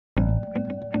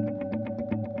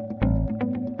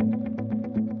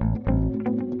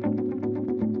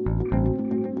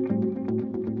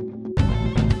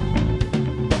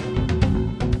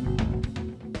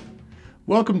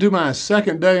Welcome to my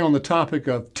second day on the topic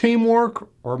of teamwork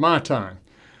or my time.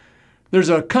 There's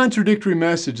a contradictory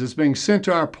message that's being sent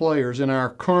to our players in our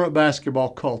current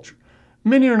basketball culture.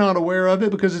 Many are not aware of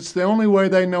it because it's the only way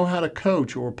they know how to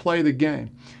coach or play the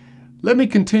game. Let me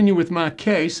continue with my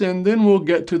case and then we'll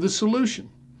get to the solution.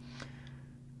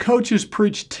 Coaches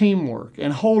preach teamwork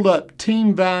and hold up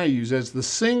team values as the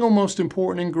single most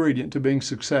important ingredient to being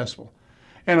successful.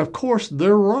 And of course,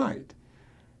 they're right.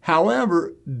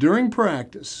 However, during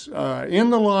practice,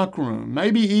 in the locker room,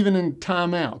 maybe even in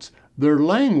timeouts, their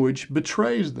language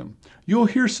betrays them. You'll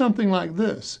hear something like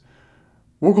this: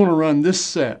 we're going to run this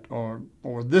set or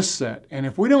this set, and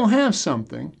if we don't have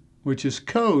something, which is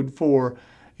code for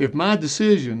if my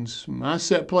decisions, my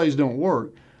set plays don't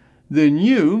work, then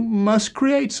you must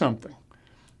create something.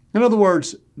 In other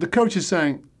words, the coach is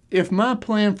saying, if my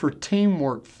plan for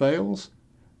teamwork fails,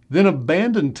 then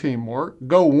abandon teamwork,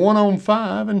 go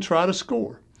 1-on-5 and try to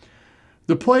score.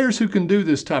 The players who can do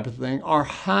this type of thing are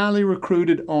highly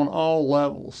recruited on all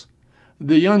levels.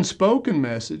 The unspoken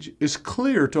message is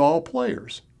clear to all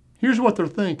players. Here's what they're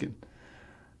thinking: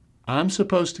 I'm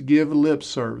supposed to give lip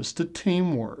service to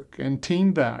teamwork and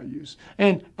team values,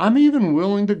 and I'm even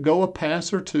willing to go a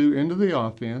pass or two into the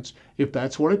offense if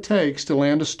that's what it takes to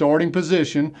land a starting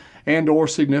position and/or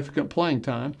significant playing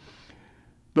time.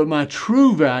 But my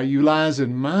true value lies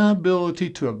in my ability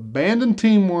to abandon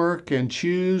teamwork and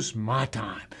choose my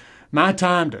time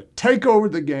to take over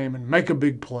the game and make a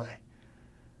big play.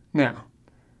 Now,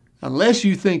 unless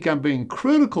you think I'm being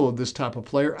critical of this type of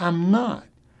player, I'm not.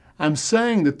 I'm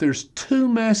saying that there's two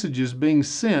messages being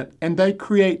sent and they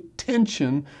create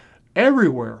tension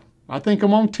everywhere. I think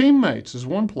among teammates is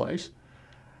one place.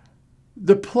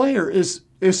 The player is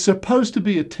supposed to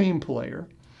be a team player.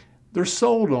 They're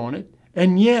sold on it.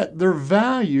 And yet they're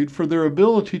valued for their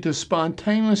ability to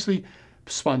spontaneously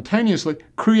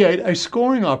create a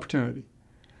scoring opportunity.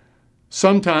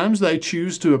 Sometimes they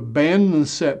choose to abandon the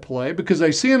set play because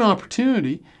they see an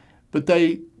opportunity, but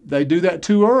they do that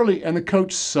too early and the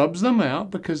coach subs them out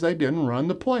because they didn't run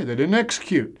the play, they didn't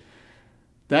execute.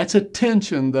 That's a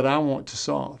tension that I want to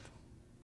solve.